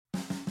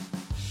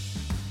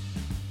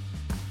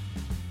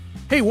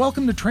Hey,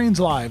 welcome to Trains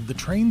Live, the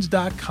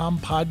Trains.com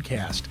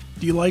podcast.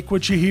 Do you like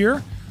what you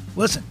hear?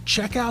 Listen,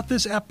 check out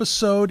this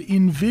episode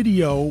in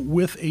video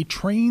with a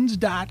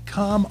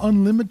Trains.com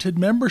unlimited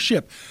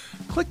membership.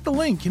 Click the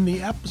link in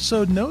the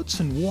episode notes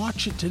and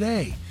watch it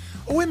today.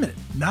 Oh, wait a minute,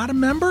 not a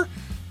member?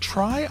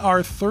 Try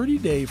our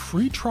 30-day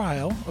free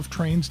trial of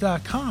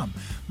Trains.com,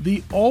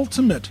 the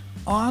ultimate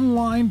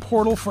online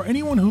portal for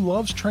anyone who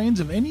loves trains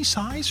of any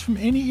size from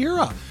any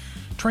era.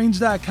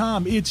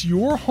 Trains.com, it's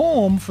your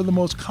home for the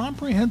most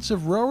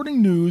comprehensive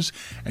railroading news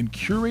and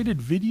curated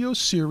video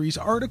series,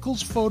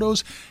 articles,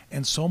 photos,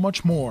 and so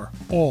much more,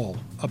 all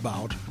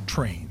about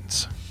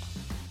trains.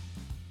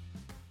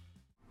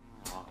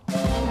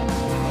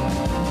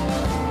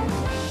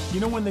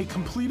 You know, when they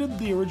completed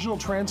the original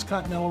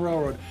Transcontinental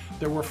Railroad,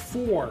 there were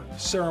 4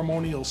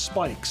 ceremonial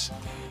spikes.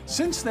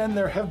 Since then,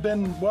 there have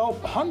been,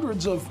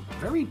 hundreds of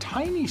very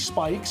tiny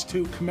spikes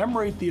to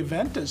commemorate the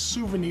event as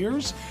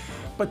souvenirs.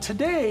 But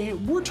today,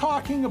 we're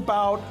talking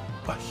about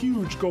a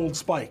huge gold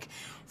spike,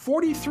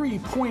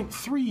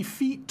 43.3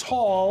 feet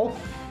tall.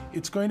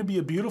 It's going to be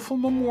a beautiful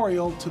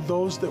memorial to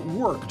those that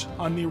worked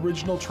on the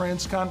original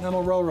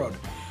Transcontinental Railroad.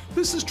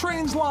 This is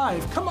Trains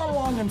Live. Come on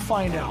along and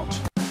find out.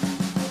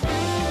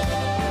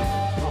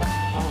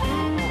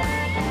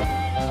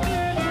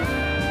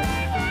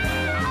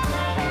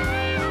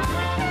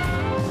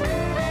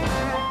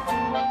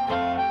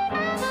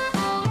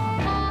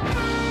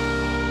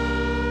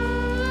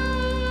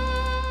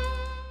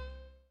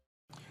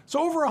 So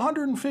over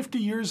 150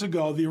 years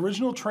ago, the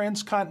original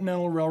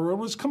Transcontinental Railroad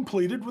was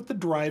completed with the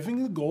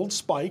driving of the gold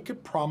spike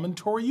at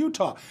Promontory,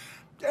 Utah.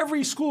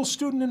 Every school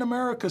student in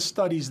America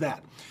studies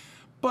that.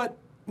 But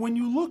when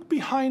you look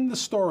behind the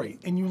story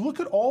and you look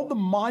at all the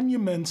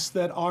monuments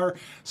that are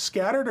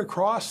scattered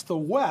across the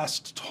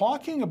West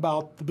talking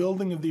about the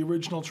building of the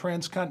original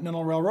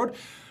Transcontinental Railroad,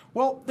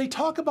 well, they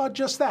talk about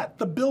just that,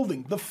 the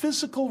building, the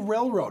physical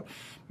railroad.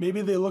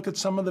 Maybe they look at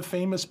some of the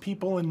famous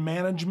people in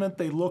management.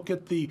 They look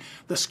at the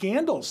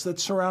scandals that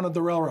surrounded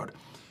the railroad.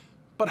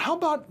 But how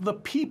about the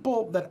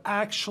people that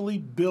actually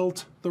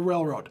built the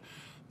railroad?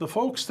 The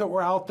folks that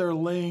were out there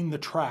laying the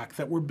track,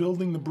 that were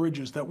building the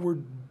bridges, that were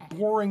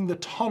boring the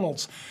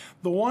tunnels,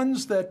 the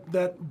ones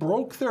that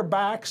broke their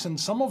backs, and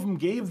some of them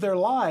gave their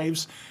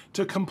lives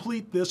to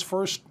complete this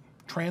first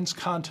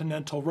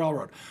Transcontinental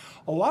Railroad.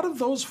 A lot of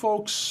those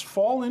folks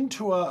fall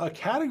into a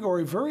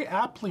category very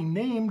aptly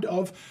named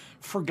of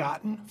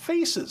forgotten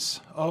faces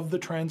of the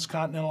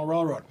Transcontinental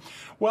Railroad.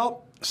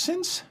 Well,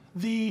 since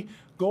the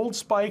Gold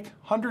Spike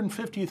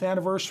 150th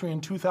anniversary in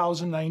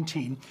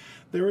 2019,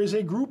 there is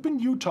a group in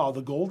Utah,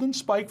 the Golden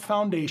Spike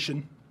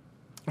Foundation,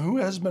 who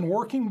has been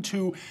working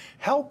to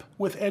help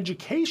with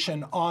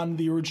education on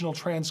the original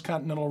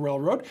Transcontinental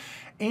Railroad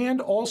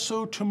and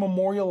also to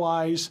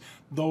memorialize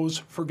those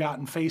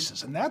forgotten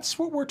faces. And that's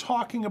what we're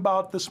talking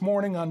about this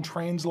morning on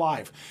Trains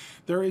Live.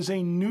 There is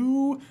a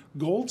new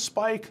Gold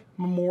Spike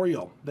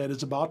Memorial that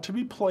is about to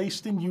be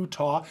placed in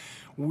Utah.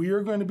 We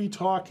are going to be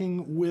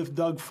talking with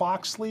Doug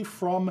Foxley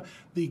from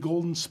the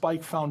Golden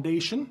Spike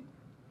Foundation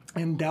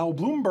and Douwe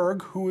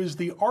Blumberg, who is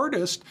the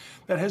artist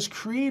that has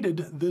created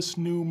this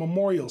new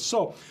memorial.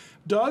 So,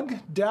 Doug,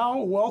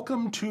 Douwe,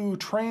 welcome to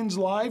Trains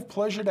Live.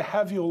 Pleasure to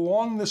have you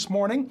along this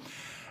morning.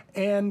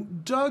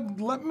 And Doug,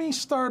 let me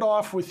start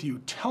off with you.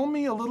 Tell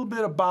me a little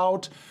bit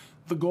about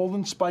the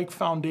Golden Spike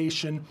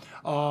Foundation.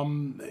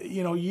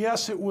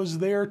 Yes, it was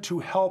there to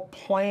help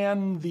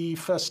plan the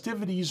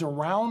festivities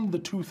around the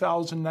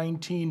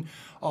 2019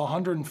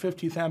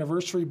 150th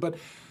anniversary, but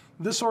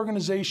this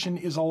organization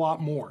is a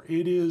lot more.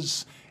 It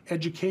is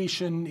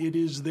education. It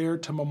is there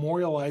to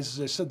memorialize,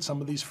 as I said, some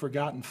of these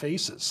forgotten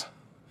faces.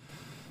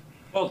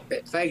 Well,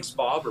 thanks,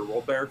 Bob, or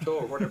Roberto,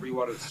 or whatever you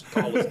want to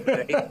call us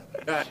today.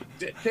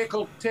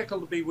 Tickled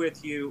to be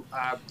with you.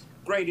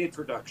 Great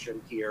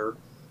introduction here.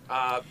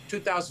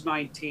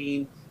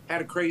 2019,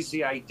 had a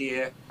crazy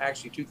idea.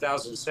 Actually,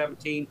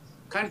 2017,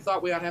 kind of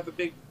thought we ought to have a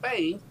big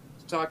bang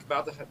to talk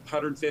about the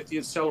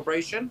 150th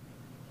celebration.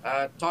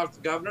 Talked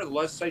the governor, the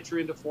legislature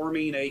into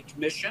forming a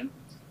commission.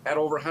 Had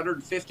over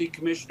 150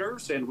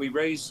 commissioners, and we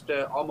raised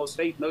almost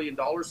 $8 million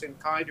in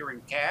kind or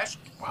in cash.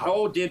 Wow.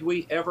 Oh, did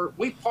we ever?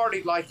 We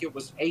partied like it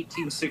was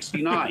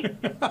 1869.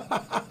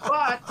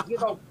 But,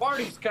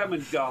 parties come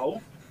and go.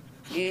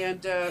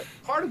 And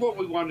part of what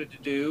we wanted to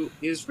do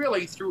is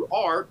really, through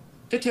art,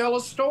 to tell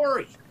a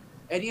story.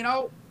 And,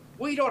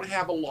 we don't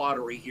have a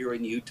lottery here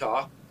in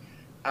Utah.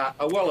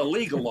 A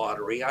legal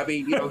lottery. I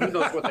mean, who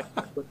knows what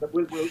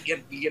we'll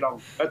get,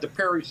 at the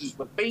parishes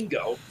with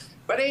bingo.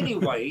 But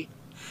anyway,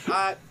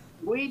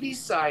 we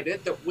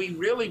decided that we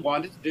really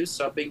wanted to do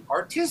something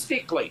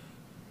artistically.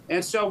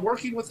 And so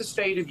working with the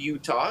state of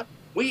Utah,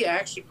 we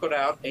actually put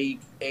out an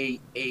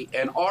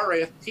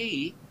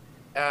RFP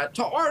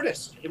to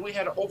artists. And we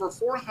had over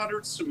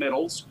 400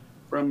 submittals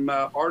from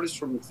artists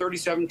from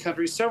 37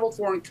 countries, several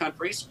foreign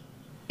countries.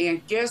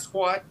 And guess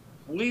what?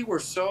 We were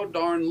so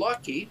darn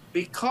lucky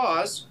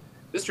because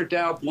Mr.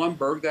 Douwe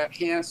Blumberg, that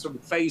handsome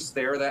face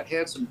there, that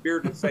handsome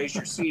bearded face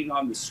you're seeing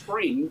on the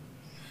screen,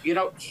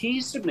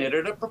 he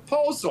submitted a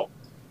proposal.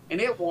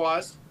 And it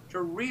was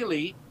to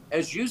really,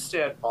 as you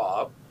said,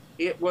 Bob,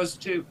 it was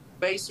to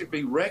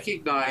basically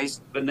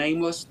recognize the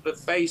nameless, the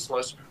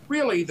faceless,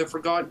 really the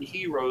forgotten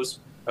heroes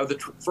of the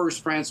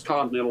first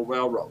transcontinental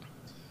railroad.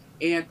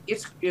 And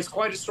it's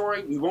quite a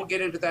story. We won't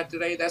get into that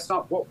today. That's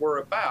not what we're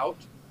about.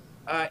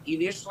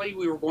 Initially,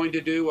 we were going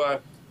to do a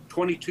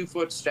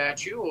 22-foot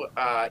statue.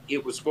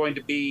 It was going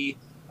to be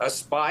a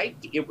spike.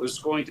 It was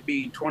going to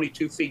be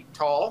 22 feet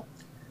tall.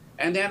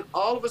 And then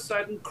all of a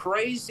sudden,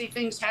 crazy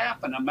things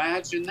happen.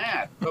 Imagine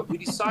that. But we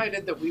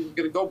decided that we were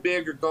going to go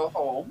big or go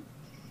home.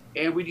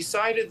 And we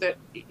decided that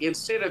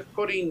instead of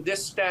putting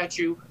this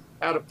statue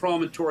out of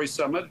Promontory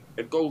Summit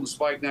at Golden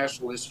Spike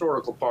National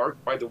Historical Park,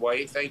 by the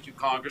way, thank you,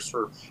 Congress,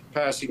 for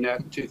passing that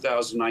in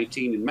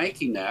 2019 and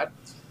making that.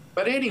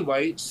 But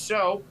anyway,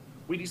 so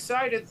we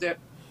decided that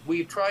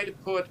we try to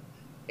put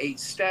a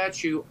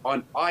statue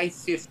on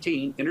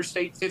I-15,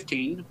 Interstate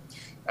 15.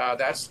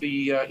 That's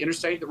the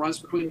interstate that runs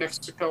between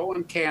Mexico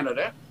and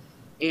Canada.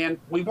 And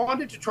we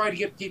wanted to try to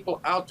get people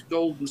out to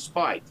Golden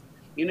Spike.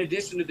 In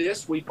addition to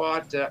this, we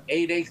bought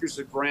 8 acres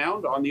of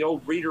ground on the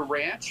old Reeder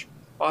Ranch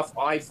off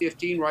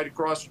I-15, right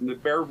across from the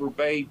Bear River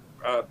Bay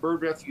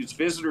Bird Refuge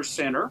Visitor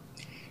Center.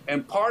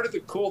 And part of the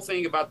cool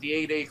thing about the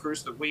 8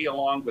 acres that we,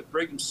 along with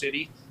Brigham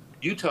City,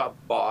 Utah,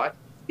 bought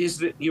is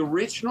that the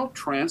original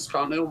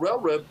Transcontinental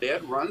Railroad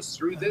bed runs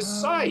through this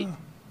site.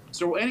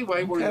 So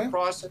anyway, we're in the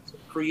process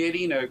of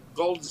creating a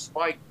Golden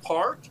Spike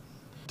Park.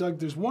 Doug,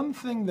 there's one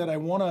thing that I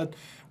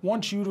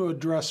want you to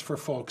address for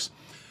folks.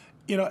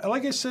 You know,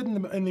 like I said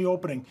in the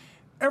opening,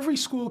 every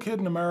school kid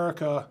in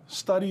America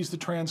studies the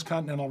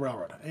Transcontinental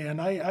Railroad,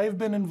 and I've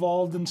been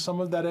involved in some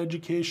of that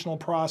educational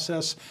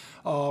process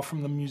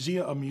from a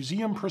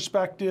museum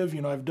perspective.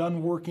 You know, I've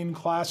done work in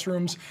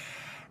classrooms,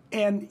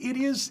 and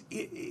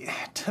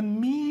to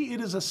me, it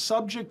is a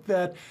subject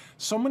that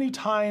so many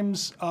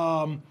times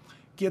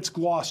gets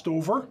glossed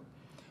over.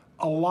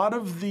 A lot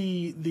of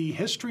the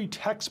history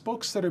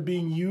textbooks that are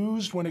being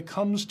used when it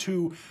comes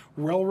to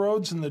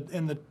railroads and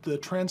the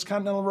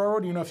Transcontinental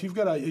Railroad, you know, if you've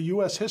got a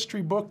U.S.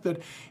 history book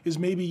that is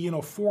maybe,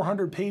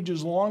 400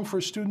 pages long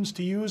for students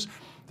to use,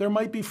 there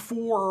might be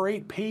 4 or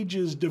 8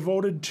 pages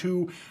devoted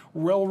to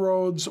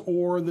railroads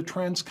or the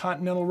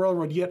Transcontinental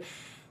Railroad. Yet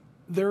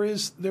there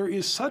is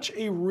such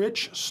a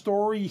rich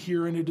story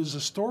here, and it is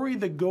a story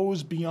that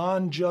goes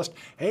beyond just,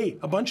 hey,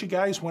 a bunch of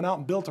guys went out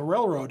and built a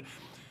railroad.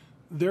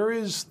 There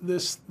is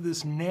this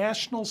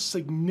national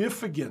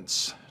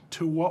significance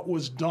to what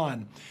was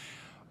done.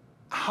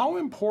 How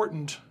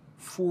important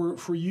for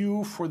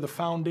you, for the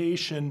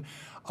foundation,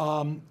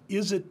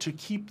 is it to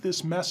keep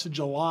this message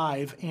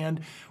alive?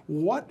 And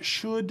why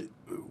should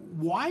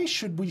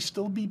we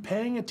still be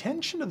paying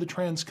attention to the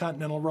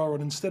Transcontinental Railroad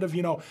instead of,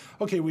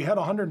 okay, we had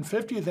a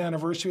 150th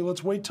anniversary,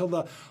 let's wait till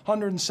the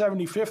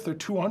 175th or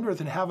 200th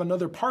and have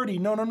another party?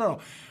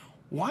 No.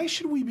 Why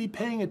should we be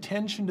paying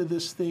attention to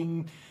this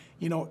thing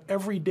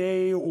every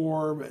day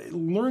or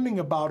learning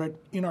about it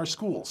in our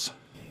schools?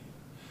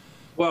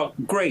 Well,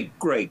 great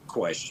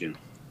question.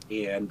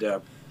 And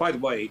by the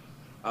way,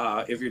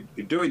 if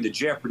you're doing the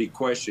Jeopardy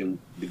question,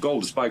 the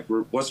Golden Spike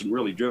wasn't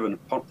really driven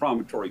at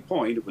Promontory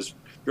Point. It was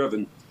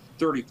driven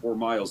 34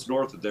 miles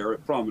north of there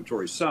at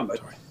Promontory Summit.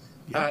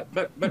 Yeah.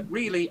 But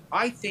really,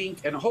 I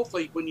think, and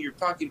hopefully when you're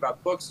talking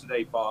about books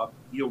today, Bob,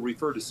 you'll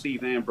refer to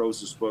Steve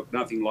Ambrose's book,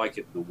 Nothing Like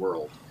It in the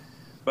World.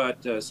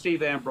 But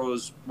Steve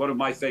Ambrose, one of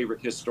my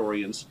favorite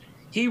historians,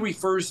 he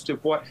refers to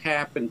what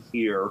happened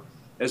here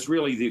as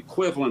really the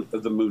equivalent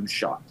of the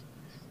moonshot.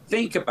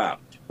 Think about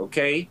it,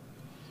 okay?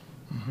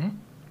 Mm-hmm.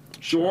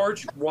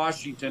 George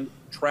Washington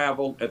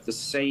traveled at the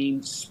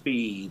same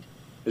speed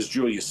as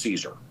Julius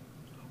Caesar.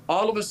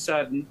 All of a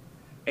sudden,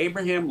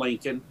 Abraham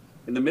Lincoln,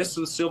 in the midst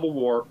of the Civil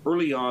War,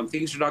 early on,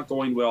 things are not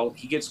going well.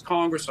 He gets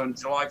Congress on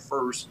July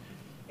 1st,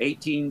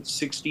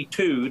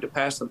 1862, to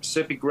pass the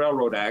Pacific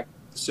Railroad Act.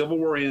 The Civil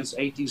War ends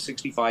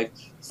 1865.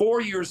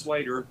 4 years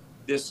later,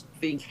 this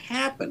thing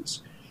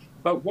happens.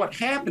 But what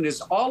happened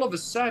is all of a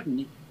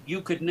sudden,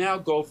 you could now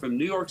go from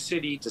New York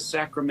City to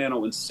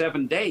Sacramento in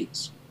 7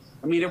 days.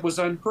 I mean, it was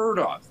unheard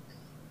of.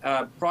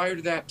 Prior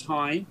to that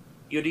time,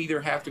 you'd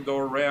either have to go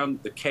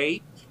around the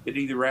Cape, you'd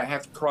either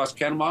have to cross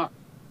Panama,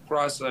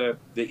 cross the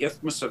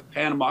Isthmus of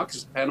Panama,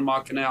 because the Panama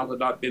Canal had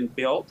not been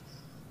built,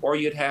 or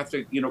you'd have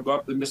to, go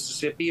up the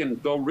Mississippi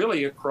and go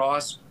really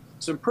across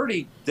some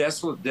pretty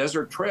desolate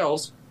desert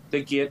trails to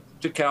get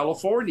to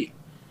California.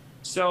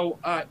 So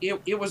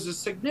it was a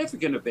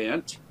significant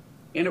event,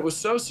 and it was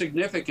so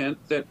significant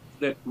that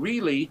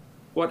really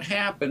what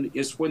happened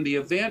is when the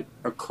event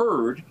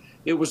occurred,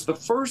 it was the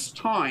first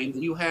time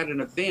that you had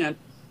an event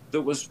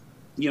that was,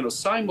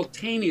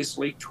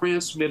 simultaneously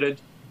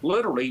transmitted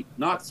literally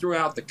not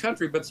throughout the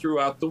country, but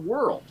throughout the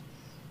world,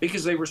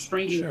 because they were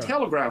stringing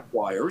telegraph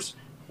wires,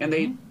 and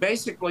they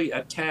basically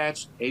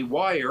attached a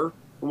wire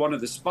to one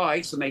of the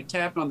spikes, and they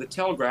tapped on the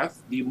telegraph,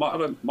 the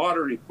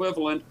modern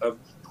equivalent of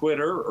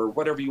Twitter or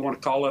whatever you want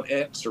to call it,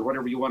 X or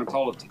whatever you want to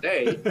call it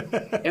today.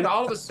 And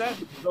all of a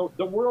sudden,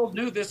 the world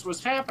knew this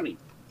was happening.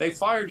 They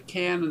fired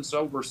cannons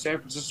over San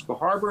Francisco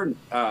Harbor,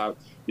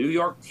 New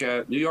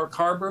York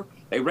Harbor.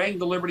 They rang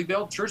the Liberty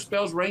Bell. Church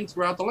bells rang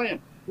throughout the land.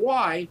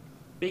 Why?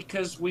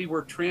 Because we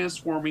were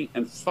transforming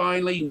and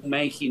finally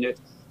making it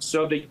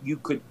so that you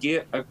could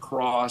get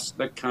across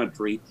the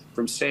country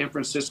from San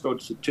Francisco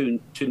to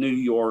New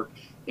York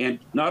and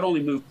not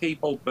only move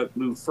people, but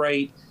move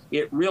freight.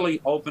 It really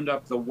opened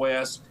up the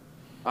West.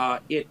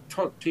 It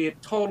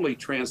totally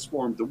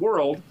transformed the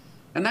world.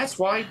 And that's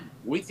why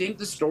we think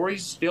the story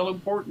is still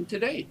important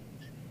today.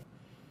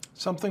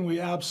 Something we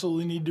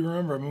absolutely need to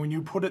remember. I mean, when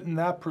you put it in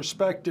that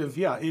perspective,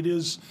 yeah, it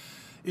is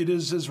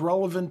as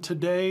relevant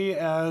today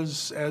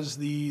as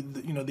the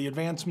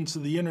advancements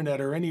of the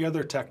internet or any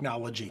other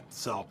technology.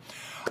 So,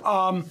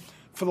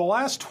 for the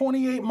last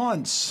 28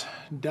 months,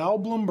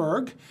 Douwe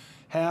Blumberg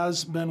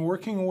has been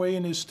working away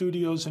in his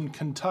studios in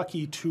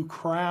Kentucky to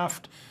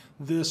craft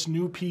this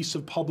new piece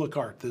of public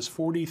art, this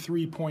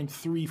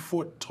 43.3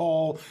 foot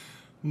tall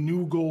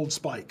new gold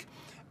spike.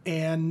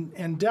 And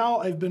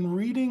Douwe, I've been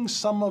reading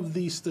some of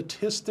the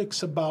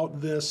statistics about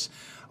this.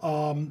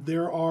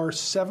 There are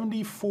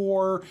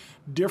 74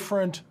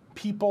 different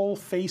people,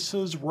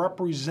 faces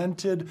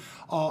represented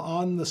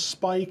on the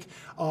spike.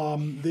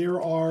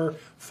 There are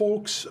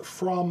folks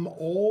from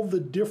all the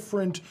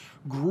different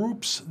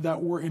groups that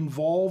were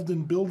involved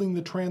in building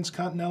the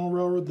Transcontinental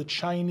Railroad, the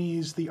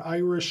Chinese, the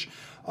Irish,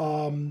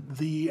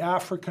 the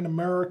African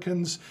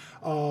Americans,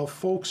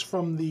 folks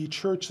from the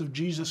Church of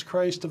Jesus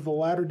Christ of the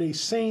Latter-day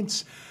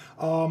Saints,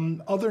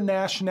 other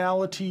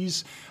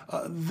nationalities.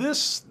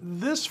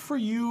 This for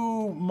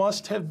you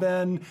must have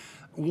been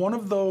one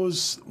of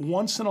those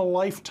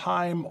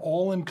once-in-a-lifetime,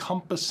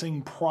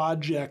 all-encompassing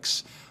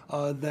projects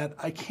that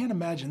I can't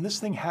imagine. This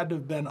thing had to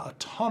have been a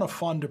ton of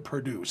fun to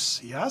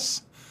produce,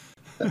 yes?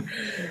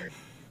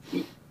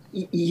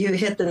 You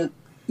hit the,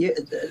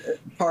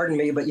 pardon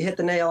me, but you hit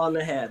the nail on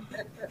the head.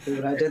 See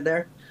what I did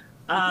there?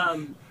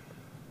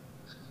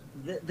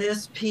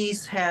 This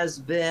piece has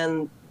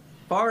been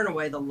far and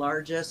away the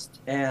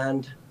largest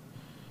and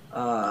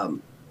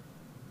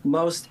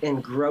most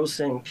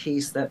engrossing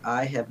piece that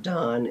I have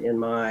done in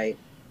my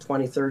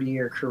 20,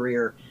 30-year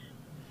career.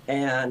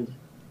 And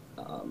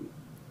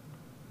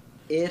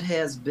it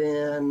has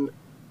been,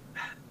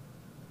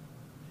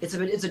 it's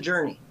a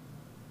journey.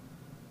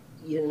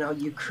 You know,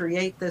 you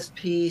create this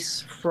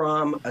piece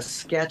from a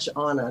sketch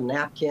on a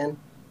napkin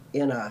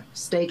in a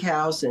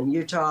steakhouse in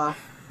Utah.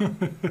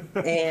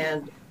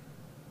 And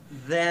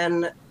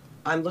then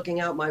I'm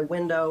looking out my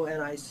window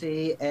and I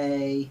see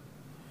a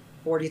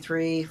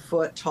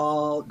 43-foot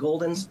tall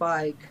golden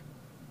spike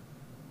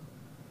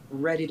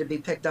ready to be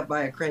picked up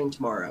by a crane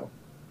tomorrow.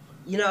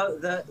 You know,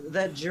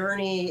 the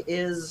journey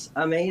is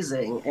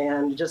amazing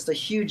and just a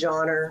huge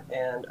honor,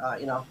 and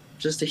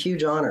just a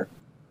huge honor.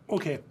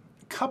 Okay,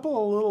 couple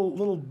of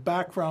little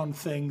background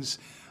things.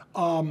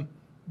 The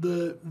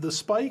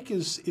spike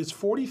is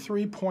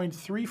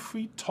 43.3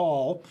 feet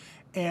tall.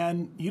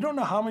 And you don't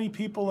know how many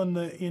people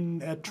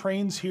at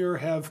trains here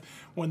have,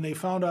 when they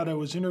found out I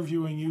was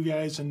interviewing you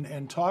guys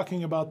and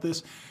talking about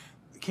this,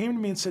 came to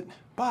me and said,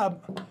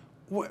 Bob,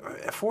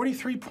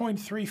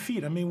 43.3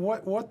 feet. I mean,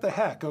 what the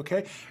heck,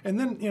 okay? And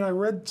then, I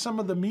read some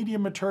of the media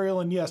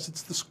material, and yes,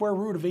 it's the square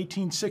root of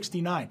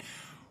 1869.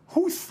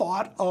 Who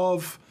thought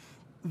of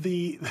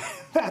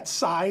that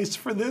size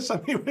for this?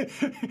 I mean,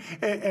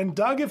 and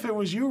Doug, if it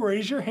was you,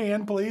 raise your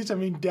hand, please. I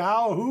mean,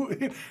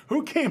 Douwe,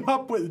 who came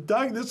up with,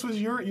 Doug, this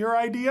was your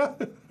idea?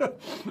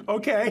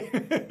 Okay.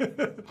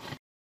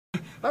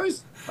 I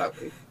just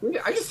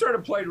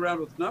started playing around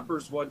with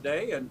numbers one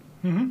day, and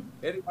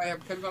anyway,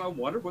 I'm kind of, I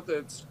wonder what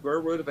the square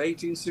root of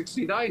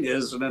 1869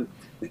 is, and then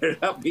it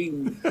ended up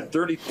being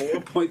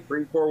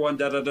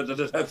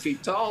 34.341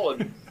 feet tall,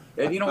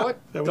 and you know what?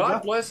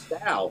 God bless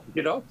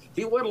Douwe.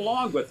 He went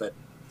along with it.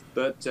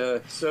 But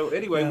so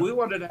anyway, we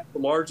wanted to have the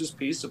largest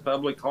piece of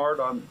public art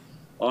on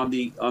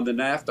the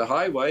NAFTA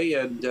highway,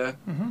 and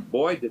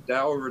boy, did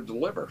Douwe ever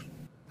deliver.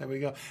 There we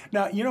go.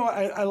 Now,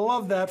 I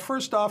love that.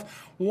 First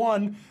off,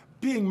 one,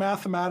 being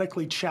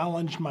mathematically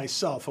challenged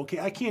myself. Okay,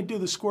 I can't do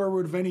the square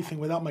root of anything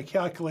without my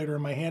calculator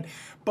in my hand.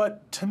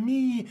 But to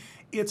me,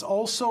 it's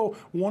also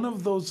one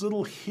of those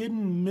little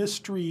hidden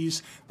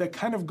mysteries that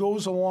kind of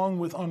goes along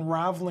with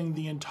unraveling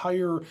the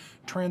entire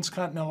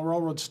Transcontinental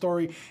Railroad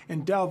story.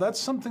 And Douwe, that's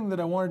something that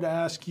I wanted to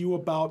ask you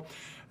about.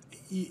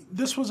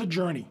 This was a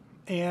journey,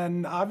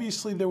 and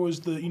obviously there was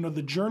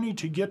the journey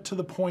to get to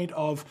the point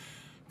of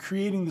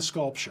creating the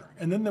sculpture,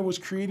 and then there was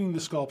creating the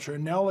sculpture,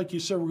 and now, like you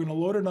said, we're going to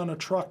load it on a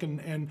truck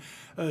and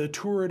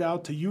tour it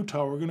out to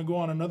Utah. We're going to go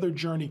on another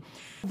journey.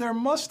 There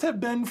must have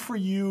been for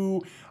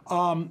you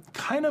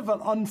kind of an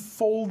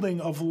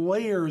unfolding of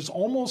layers,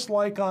 almost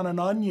like on an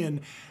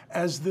onion,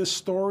 as this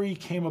story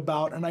came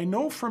about. And I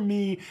know for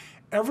me,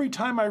 every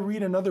time I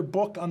read another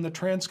book on the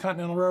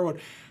Transcontinental Railroad,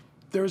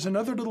 there's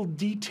another little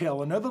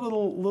detail, another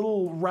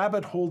little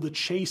rabbit hole to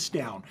chase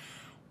down.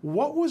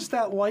 What was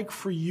that like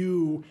for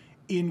you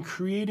in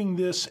creating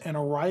this and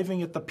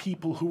arriving at the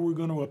people who were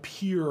going to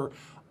appear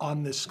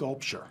on this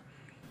sculpture?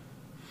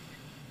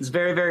 It's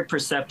very, very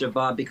perceptive,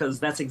 Bob, because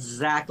that's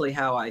exactly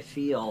how I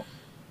feel.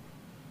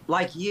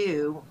 Like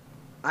you,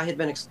 I had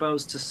been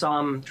exposed to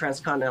some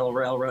transcontinental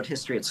railroad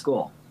history at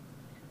school.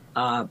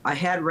 I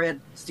had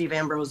read Steve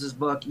Ambrose's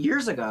book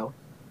years ago,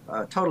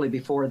 totally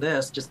before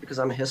this, just because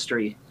I'm a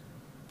history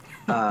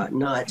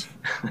nut.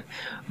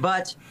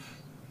 But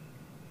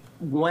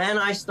when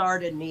I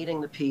started meeting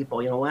the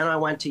people, you know, when I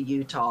went to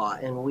Utah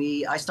and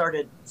I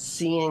started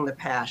seeing the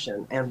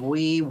passion, and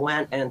we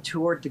went and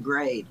toured the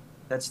grade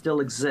that still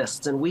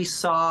exists, and we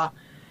saw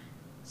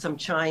some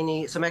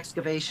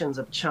excavations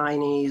of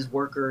Chinese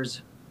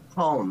workers'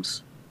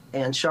 homes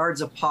and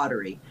shards of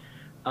pottery.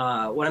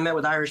 When I met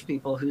with Irish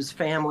people whose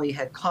family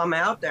had come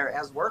out there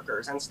as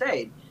workers and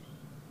stayed,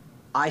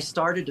 I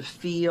started to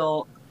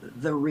feel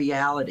the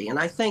reality. And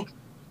I think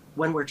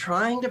when we're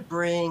trying to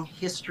bring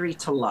history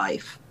to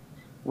life,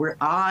 where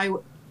I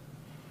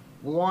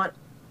want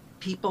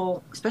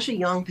people, especially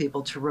young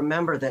people, to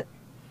remember that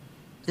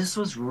this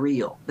was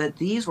real, that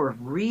these were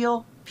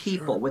real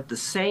people with the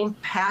same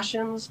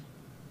passions,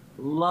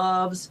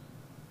 loves,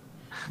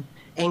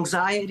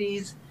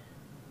 anxieties,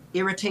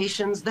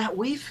 irritations that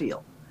we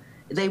feel.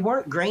 They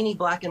weren't grainy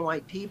black and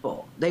white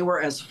people. They were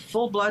as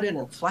full-blooded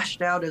and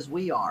fleshed out as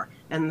we are.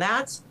 And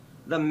that's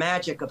the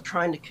magic of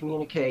trying to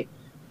communicate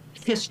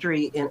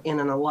history in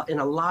a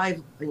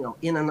live, you know,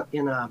 in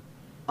a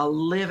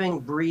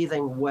living,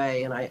 breathing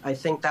way. And I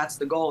think that's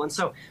the goal. And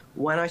so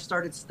when I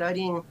started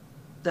studying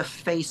the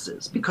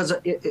faces, because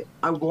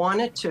I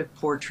wanted to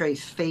portray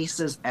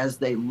faces as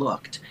they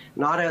looked,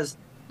 not as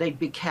they'd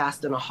be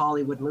cast in a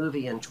Hollywood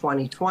movie in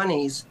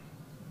 2020s.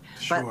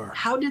 Sure. But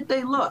how did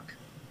they look?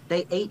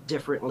 They ate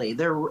differently.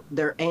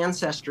 Their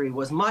ancestry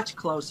was much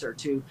closer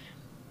to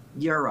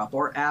Europe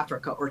or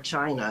Africa or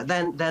China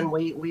than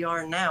we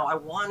are now. I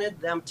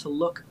wanted them to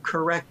look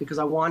correct because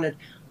I wanted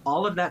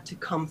all of that to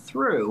come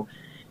through.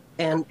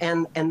 And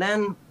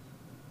then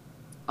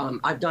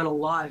I've done a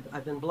lot.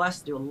 I've been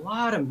blessed to do a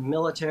lot of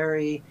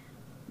military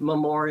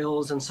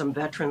memorials and some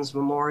veterans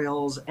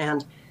memorials,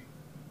 and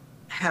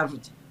have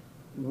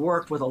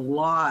worked with a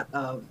lot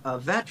of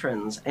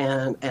veterans,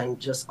 and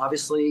just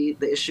obviously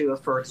the issue of,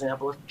 for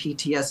example, of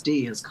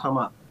PTSD has come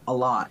up a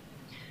lot.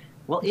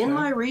 Well, in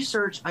my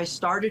research, I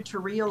started to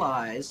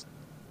realize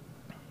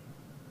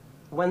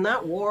when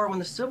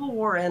the Civil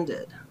War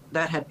ended,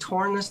 that had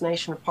torn this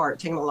nation apart,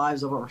 taking the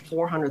lives of over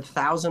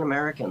 400,000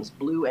 Americans,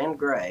 blue and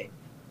gray,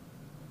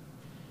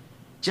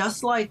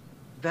 just like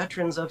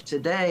veterans of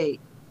today,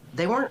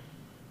 a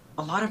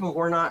lot of them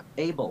were not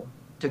able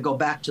to go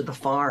back to the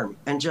farm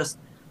and just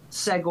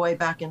segue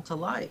back into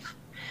life.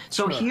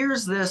 So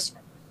here's this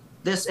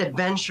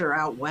adventure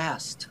out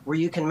west where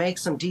you can make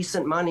some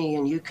decent money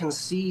and you can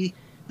see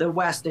the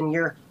West,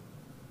 and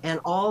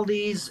all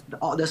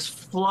this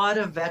flood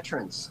of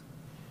veterans,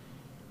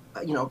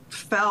 you know,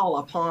 fell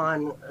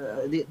upon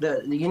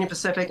the Union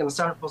Pacific and the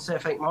Southern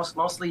Pacific,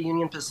 mostly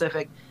Union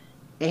Pacific,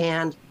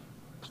 and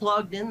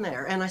plugged in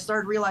there. And I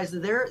started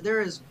realizing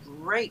there is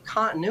great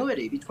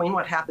continuity between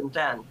what happened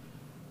then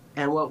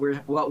and what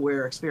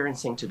we're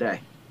experiencing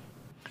today.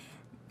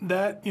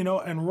 That, you know,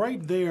 and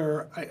right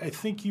there, I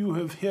think you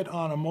have hit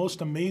on a most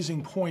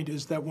amazing point,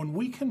 is that when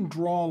we can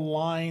draw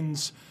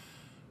lines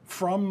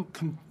from,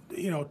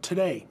 you know,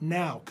 today,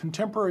 now,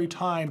 contemporary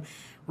time,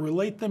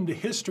 relate them to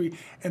history,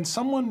 and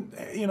someone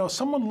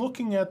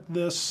looking at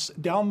this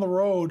down the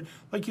road,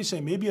 like you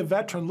say, maybe a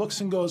veteran looks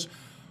and goes,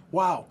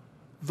 wow,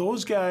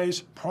 those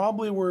guys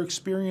probably were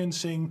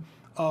experiencing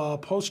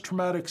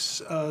post-traumatic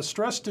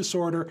stress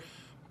disorder,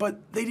 but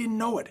they didn't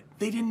know it.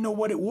 They didn't know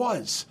what it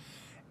was.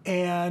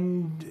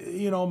 And,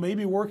 you know,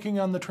 maybe working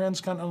on the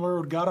Transcontinental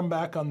Railroad got them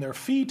back on their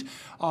feet.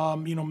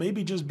 You know,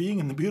 maybe just being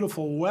in the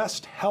beautiful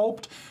West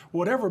helped,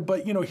 whatever.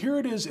 But, you know, here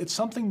it is. It's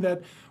something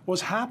that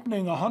was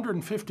happening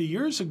 150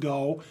 years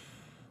ago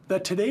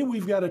that today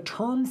we've got a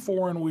term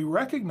for and we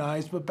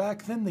recognize, but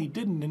back then they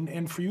didn't.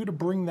 And for you to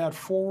bring that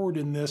forward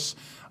in this,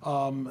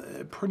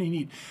 pretty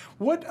neat.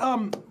 What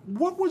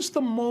was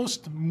the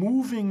most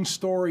moving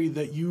story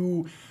that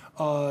you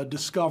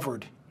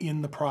discovered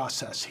in the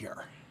process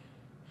here?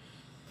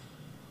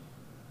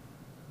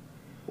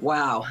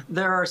 Wow,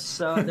 there are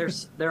so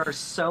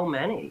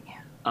many.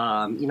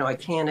 You know, I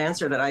can't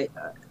answer that.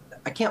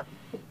 I can't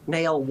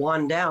nail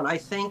one down. I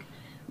think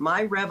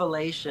my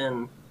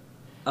revelation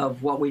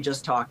of what we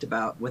just talked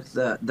about with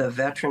the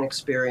veteran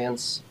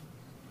experience,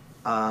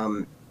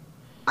 I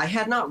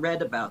had not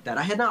read about that.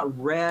 I had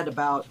not read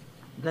about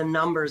the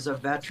numbers of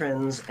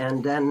veterans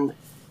and then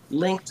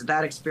linked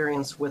that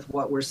experience with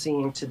what we're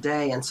seeing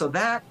today. And so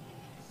that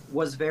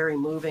was very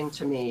moving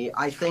to me.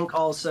 I think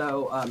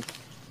also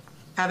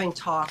having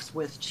talks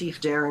with Chief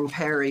Darren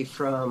Perry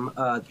from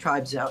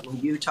tribes out in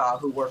Utah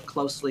who worked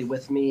closely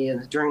with me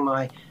and during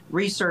my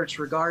research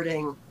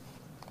regarding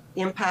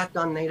impact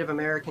on Native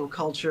American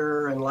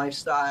culture and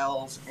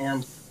lifestyles.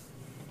 And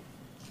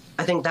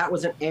I think that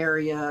was an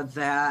area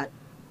that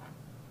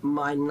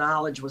my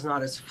knowledge was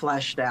not as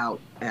fleshed out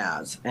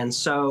as. And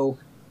so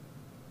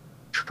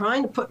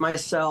trying to put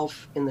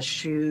myself in the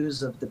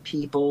shoes of the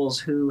peoples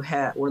who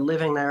were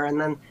living there,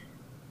 and then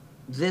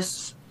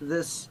this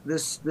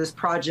this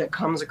project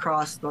comes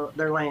across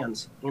their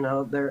lands,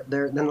 their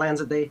the lands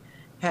that they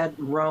had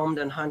roamed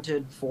and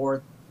hunted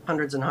for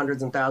hundreds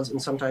and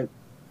thousands, sometimes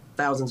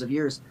thousands of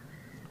years,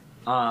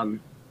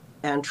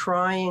 and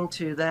trying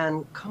to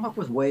then come up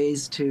with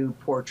ways to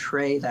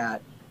portray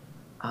that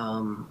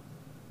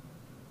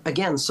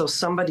again, so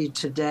somebody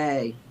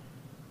today,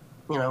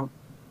 a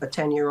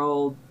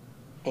 10-year-old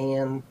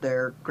and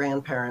their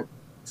grandparent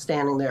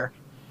standing there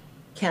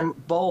can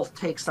both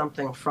take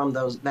something from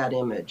that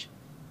image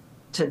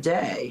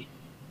today,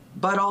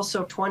 but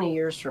also 20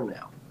 years from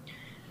now.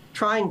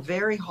 Trying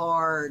very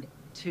hard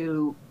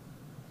to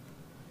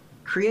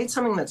create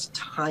something that's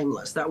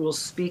timeless, that will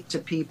speak to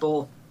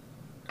people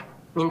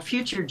in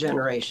future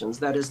generations,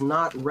 that is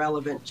not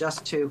relevant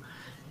just to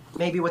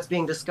maybe what's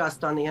being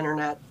discussed on the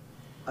internet,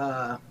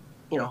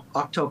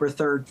 October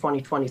 3rd,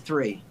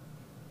 2023.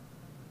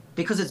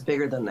 Because it's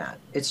bigger than that.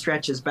 It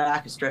stretches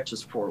back, it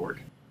stretches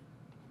forward.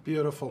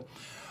 Beautiful.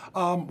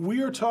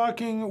 We are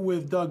talking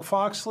with Doug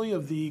Foxley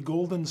of the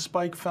Golden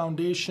Spike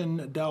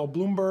Foundation, Douwe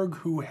Blumberg,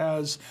 who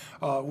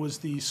was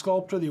the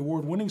sculptor, the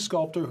award-winning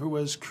sculptor, who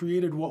has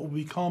created what will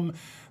become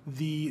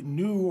the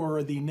new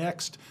or the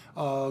next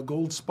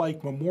Gold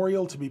Spike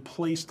Memorial to be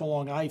placed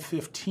along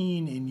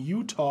I-15 in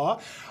Utah.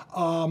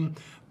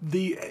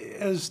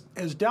 As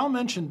Douwe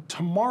mentioned,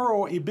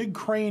 tomorrow a big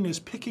crane is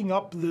picking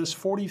up this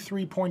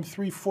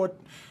 43.3 foot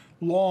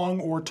long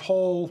or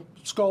tall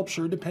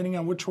sculpture, depending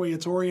on which way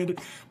it's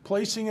oriented,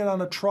 placing it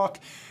on a truck.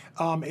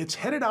 It's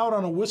headed out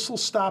on a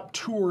whistle-stop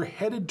tour,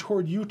 headed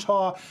toward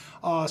Utah,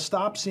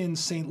 stops in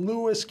St.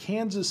 Louis,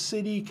 Kansas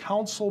City,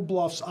 Council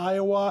Bluffs,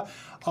 Iowa,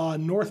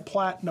 North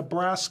Platte,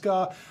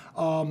 Nebraska,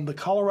 the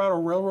Colorado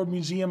Railroad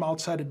Museum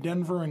outside of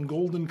Denver and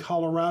Golden,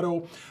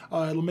 Colorado.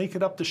 It'll make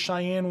it up to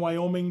Cheyenne,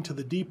 Wyoming, to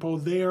the depot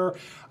there,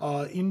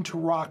 into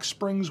Rock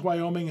Springs,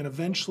 Wyoming, and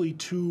eventually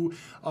to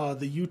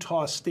the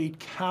Utah State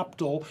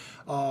Capitol,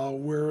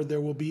 where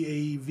there will be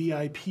a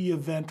VIP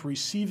event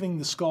receiving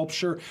the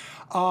sculpture.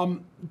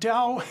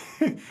 Douwe,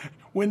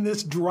 when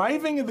this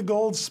driving of the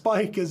Gold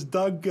Spike, as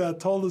Doug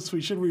told us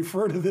we should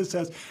refer to this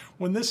as,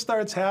 when this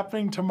starts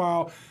happening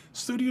tomorrow,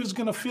 studio's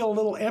going to feel a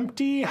little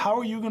empty. How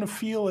are you going to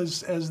feel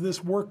as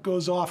this work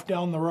goes off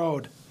down the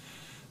road?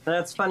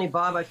 That's funny,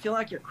 Bob. I feel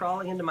like you're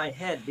crawling into my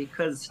head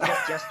because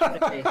just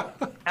yesterday,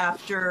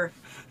 after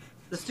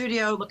the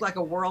studio looked like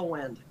a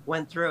whirlwind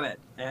went through it,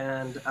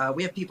 and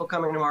we have people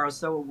coming tomorrow,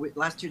 so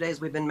last 2 days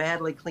we've been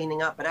madly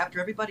cleaning up, but after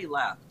everybody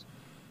left,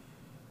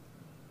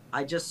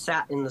 I just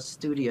sat in the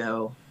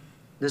studio,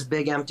 this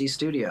big empty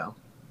studio,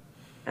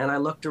 and I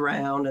looked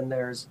around, and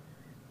there's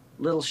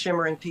little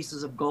shimmering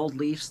pieces of gold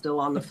leaf still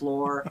on the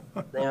floor,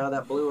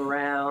 that blew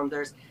around.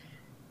 There's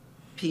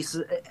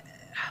pieces.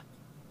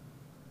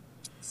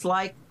 It's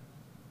like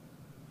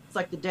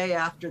the day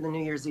after the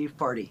New Year's Eve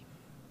party,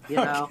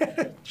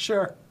 Okay.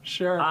 Sure.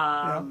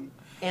 Yeah.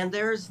 And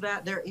there is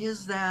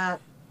that.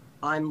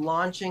 I'm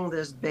launching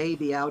this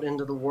baby out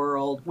into the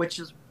world, which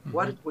is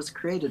what it was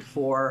created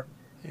for.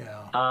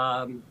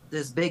 Yeah.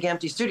 This big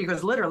empty studio,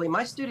 because literally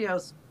my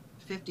studio's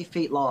 50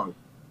 feet long.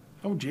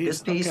 Oh, geez.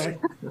 This piece.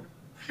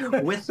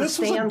 Okay. With this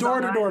was a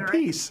door-to-door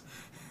piece.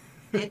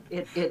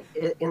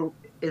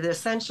 It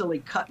essentially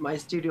cut my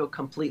studio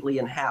completely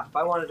in half. If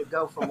I wanted to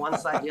go from one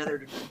side to the other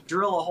to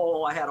drill a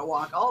hole, I had to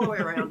walk all the way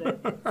around it.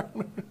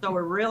 So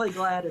we're really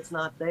glad it's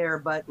not there,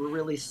 but we're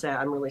really sad.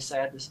 I'm really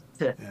sad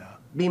to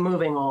be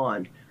moving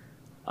on.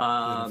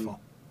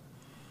 Beautiful.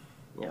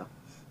 Yeah.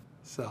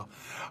 So,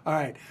 all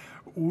right.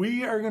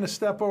 We are going to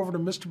step over to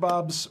Mr.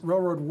 Bob's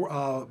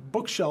Railroad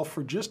bookshelf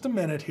for just a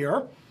minute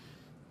here.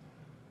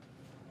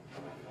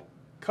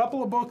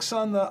 Couple of books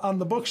on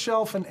the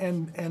bookshelf,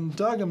 and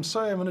Doug, I'm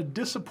sorry, I'm going to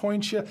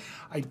disappoint you.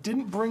 I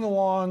didn't bring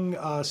along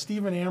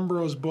Stephen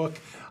Ambrose's book,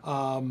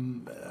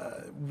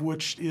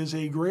 which is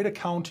a great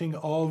accounting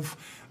of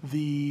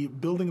the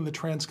building of the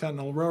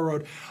Transcontinental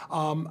Railroad.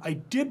 I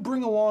did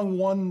bring along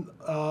one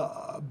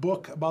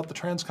book about the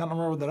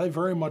Transcontinental Railroad that I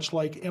very much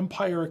like,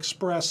 Empire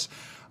Express,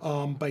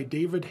 by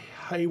David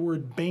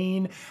Hayward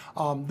Bain.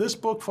 This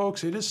book,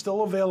 folks, it is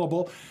still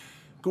available.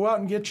 Go out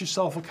and get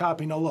yourself a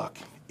copy. Now, look.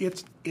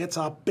 It's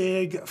a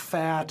big,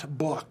 fat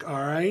book,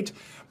 all right?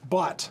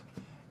 But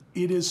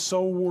it is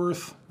so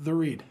worth the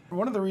read.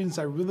 One of the reasons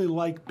I really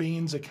like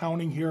Bain's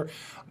accounting here,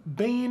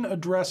 Bain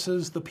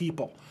addresses the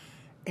people.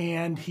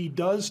 And he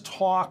does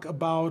talk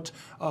about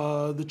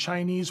the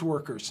Chinese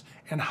workers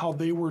and how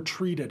they were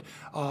treated.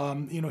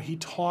 He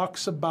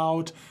talks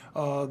about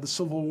the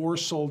Civil War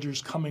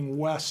soldiers coming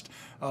west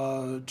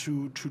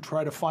to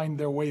try to find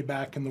their way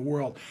back in the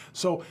world.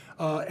 So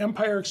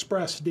Empire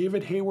Express,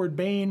 David Hayward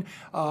Bain,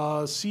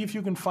 see if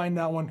you can find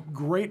that one.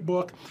 Great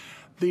book.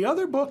 The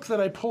other book that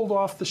I pulled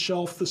off the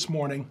shelf this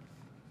morning,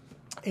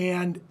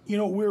 and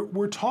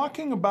we're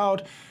talking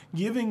about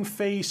giving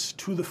face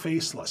to the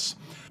faceless.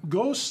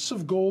 Ghosts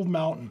of Gold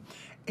Mountain.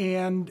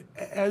 And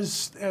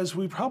as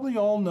we probably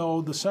all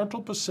know, the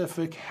Central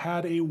Pacific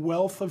had a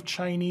wealth of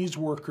Chinese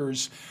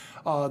workers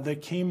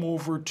that came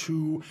over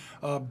to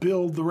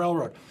build the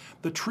railroad.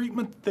 The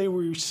treatment they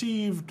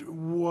received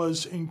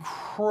was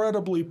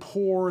incredibly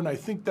poor, and I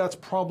think that's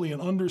probably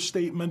an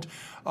understatement,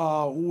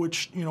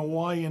 which,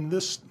 why in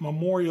this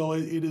memorial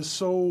it is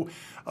so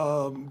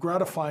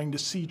gratifying to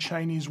see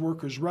Chinese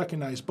workers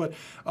recognized. But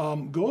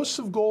Ghosts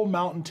of Gold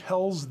Mountain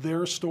tells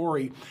their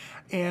story.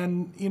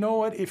 And you know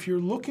what? If you're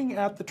looking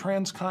at the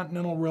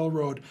Transcontinental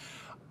Railroad,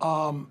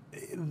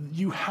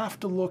 you have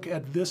to look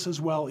at this as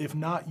well. If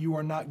not, you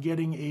are not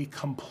getting a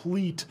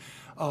complete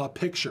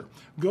picture.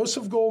 Ghosts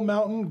of Gold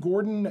Mountain,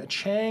 Gordon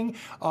Chang.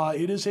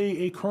 It is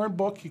a current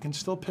book. You can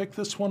still pick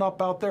this one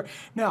up out there.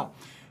 Now,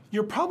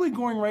 you're probably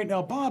going right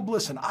now, Bob,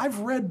 listen, I've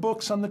read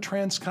books on the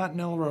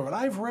Transcontinental Railroad.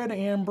 I've read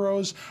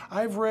Ambrose,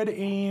 I've read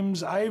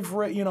Ames, I've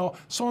read,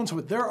 so on and so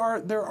forth.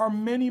 There are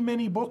many,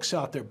 many books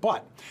out there,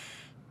 but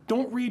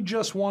don't read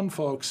just one,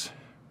 folks.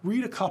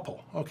 Read a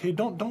couple, okay?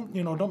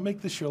 Don't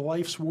make this your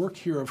life's work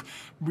here of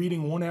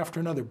reading one after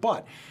another.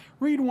 But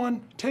read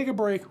one, take a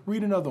break,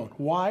 read another one.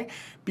 Why?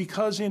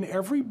 Because in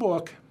every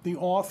book, the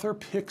author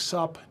picks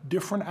up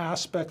different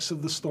aspects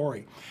of the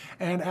story.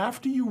 And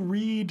after you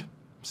read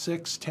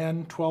 6,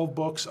 10, 12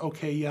 books,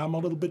 okay, yeah, I'm a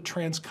little bit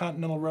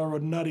Transcontinental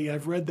Railroad nutty,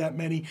 I've read that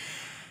many,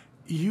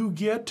 you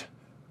get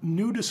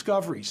new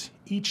discoveries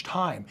each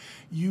time.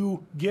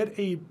 You get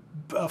a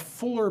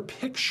fuller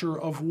picture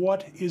of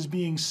what is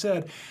being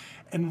said.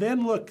 And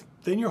then look,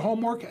 then your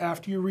homework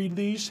after you read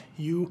these,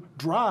 you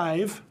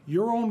drive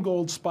your own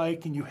gold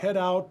spike and you head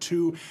out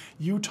to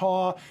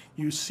Utah.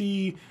 You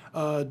see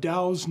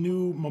Douwe's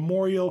new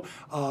memorial.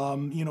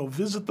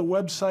 Visit the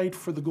website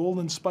for the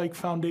Golden Spike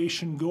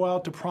Foundation. Go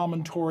out to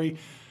Promontory.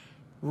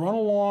 Run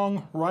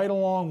along, ride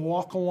along,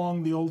 walk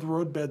along the old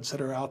roadbeds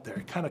that are out there.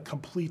 It kind of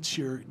completes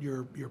your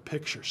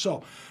picture.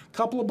 So, a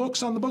couple of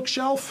books on the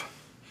bookshelf.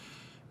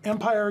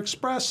 Empire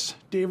Express,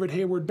 David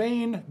Hayward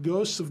Bain,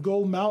 Ghosts of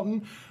Gold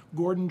Mountain,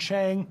 Gordon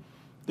Chang.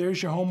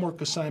 There's your homework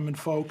assignment,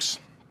 folks.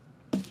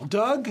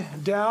 Doug,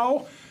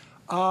 Douwe,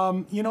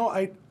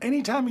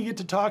 anytime you get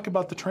to talk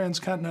about the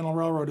Transcontinental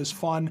Railroad is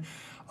fun.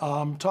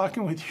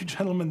 Talking with you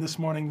gentlemen this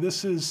morning,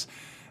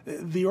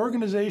 the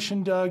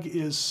organization, Doug,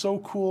 is so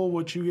cool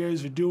what you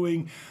guys are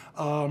doing.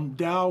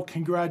 Douwe,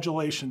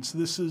 congratulations.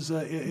 This is,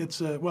 I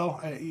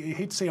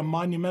hate to say a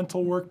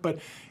monumental work, but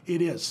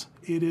it is.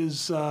 It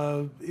is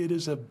a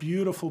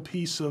beautiful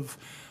piece of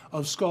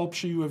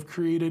sculpture you have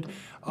created.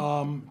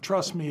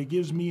 Trust me, it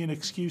gives me an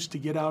excuse to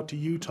get out to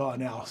Utah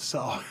now.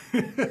 So,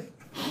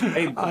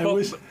 hey, Bob,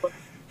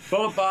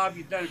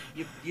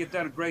 you've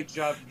done a great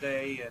job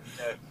today, and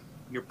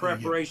your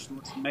preparation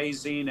was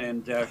amazing.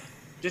 And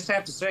just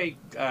have to say,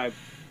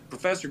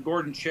 Professor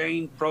Gordon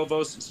Chang,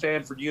 provost at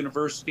Stanford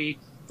University,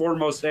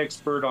 foremost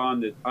expert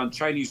on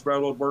Chinese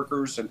railroad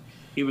workers, and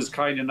he was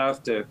kind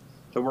enough to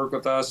work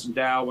with us and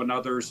Douwe and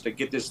others to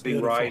get this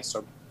thing right.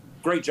 So,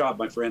 great job,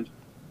 my friend.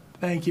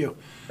 Thank you.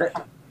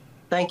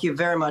 Thank you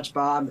very much,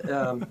 Bob.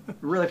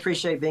 Really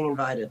appreciate being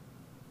invited.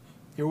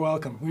 You're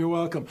welcome. You're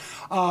welcome.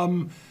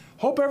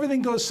 Hope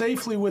everything goes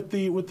safely with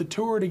the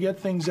tour to get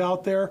things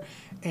out there.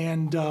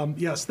 And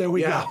yes, there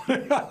we go.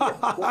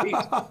 Please.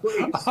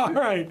 All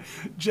right,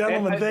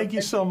 gentlemen, thank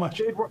you so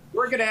much.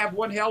 We're going to have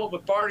one hell of a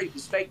party at the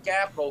state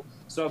capitol.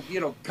 So,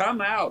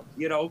 come out,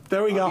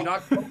 There we go.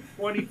 October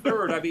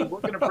 23rd. We're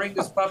going to bring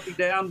this puppy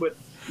down with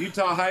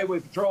Utah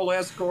Highway Patrol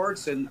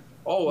escorts. And,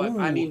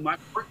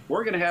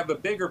 we're going to have a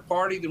bigger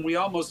party than we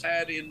almost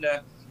had in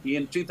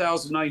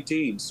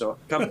 2019. So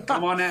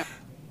come on out.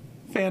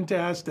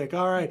 Fantastic.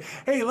 All right.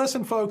 Hey,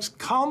 listen, folks,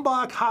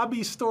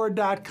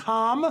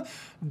 KalmbachHobbyStore.com.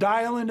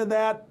 Dial into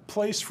that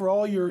place for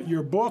all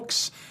your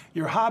books,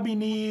 your hobby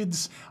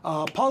needs,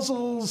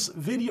 puzzles,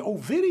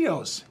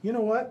 videos. You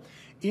know what?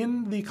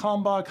 In the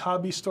Kalmbach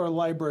Hobby Store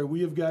library,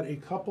 we have got a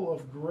couple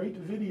of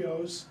great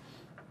videos.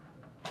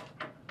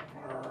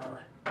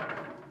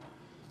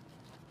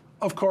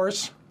 Of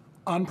course,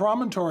 on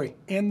Promontory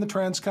and the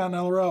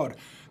Transcontinental Road.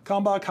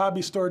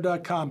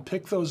 KalmbachHobbyStore.com.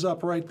 Pick those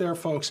up right there,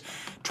 folks.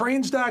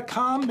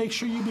 Trains.com. Make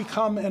sure you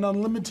become an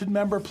unlimited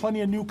member. Plenty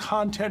of new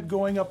content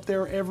going up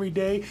there every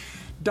day.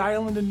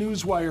 Dial into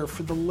Newswire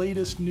for the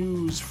latest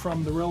news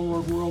from the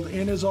railroad world.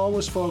 And as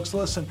always, folks,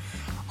 listen,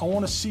 I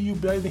want to see you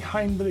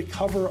behind the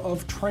cover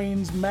of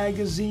Trains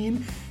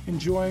magazine,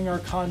 enjoying our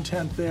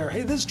content there.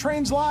 Hey, this is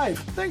Trains Live.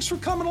 Thanks for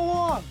coming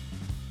along.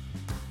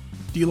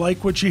 Do you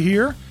like what you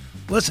hear?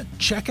 Listen,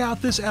 check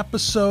out this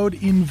episode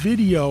in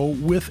video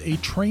with a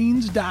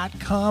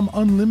Trains.com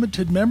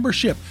unlimited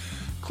membership.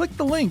 Click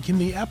the link in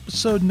the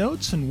episode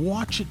notes and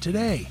watch it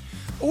today.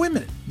 Oh, wait a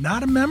minute,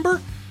 not a member?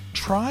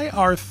 Try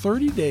our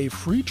 30-day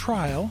free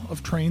trial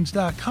of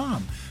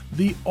Trains.com,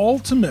 the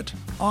ultimate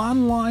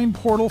online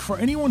portal for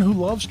anyone who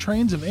loves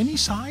trains of any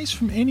size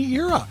from any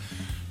era.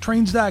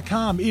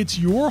 Trains.com, it's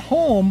your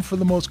home for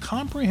the most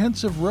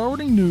comprehensive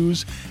railroading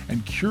news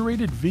and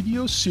curated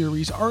video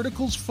series,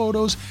 articles,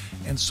 photos,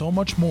 and so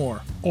much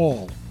more,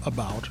 all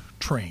about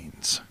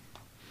trains.